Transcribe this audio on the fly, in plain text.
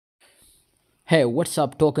Hey, what's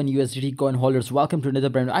up, token USDT coin holders? Welcome to another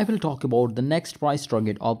brand. I will talk about the next price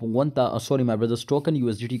target of my brother's token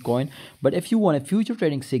USDT coin. But if you want a future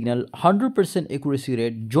trading signal, 100% accuracy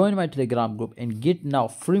rate, join my Telegram group and get now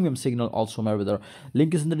freemium signal also, my brother.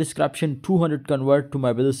 Link is in the description. 200 convert to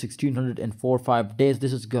my brother 1600 in 4-5 days.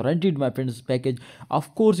 This is guaranteed, my friends. Package.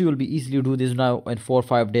 Of course, you will be easily do this now in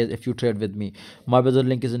 4-5 days if you trade with me. My brother,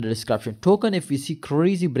 link is in the description. Token, if we see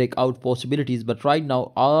crazy breakout possibilities, but right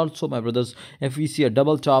now also, my brothers, if we see a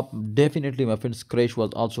double top, definitely my friends crash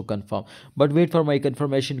was also confirmed. But wait for my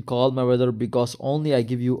confirmation call, my brother, because only I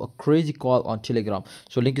give you a crazy call on Telegram.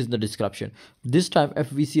 So link is in the description. This time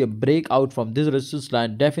if we see a breakout from this resistance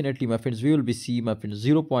line, definitely my friends we will be seeing my friends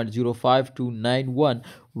 0.05291,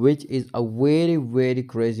 which is a very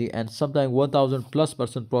crazy, and sometimes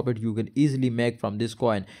 1000+% profit you can easily make from this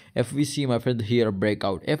coin if we see, my friend, here a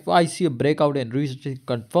breakout. If I see a breakout and recently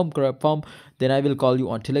confirm, then I will call you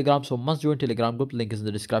on Telegram. So must join Telegram group, link is in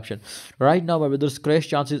the description. Right now my brother's crash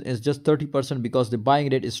chances is just 30% because the buying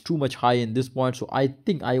rate is too much high in this point. So I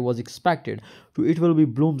think I was expected to it will be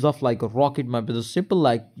blooms off like a rocket, my brother. Simple,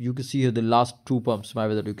 like you can see here the last two pumps, my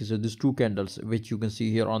brother. You can see these two candles which you can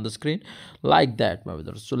see here on the screen, like that, my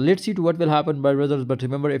brother. So let's see to what will happen, my brothers. But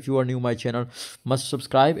remember, if you are new my channel, must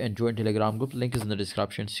subscribe and join Telegram group, link is in the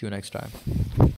description. See you next time.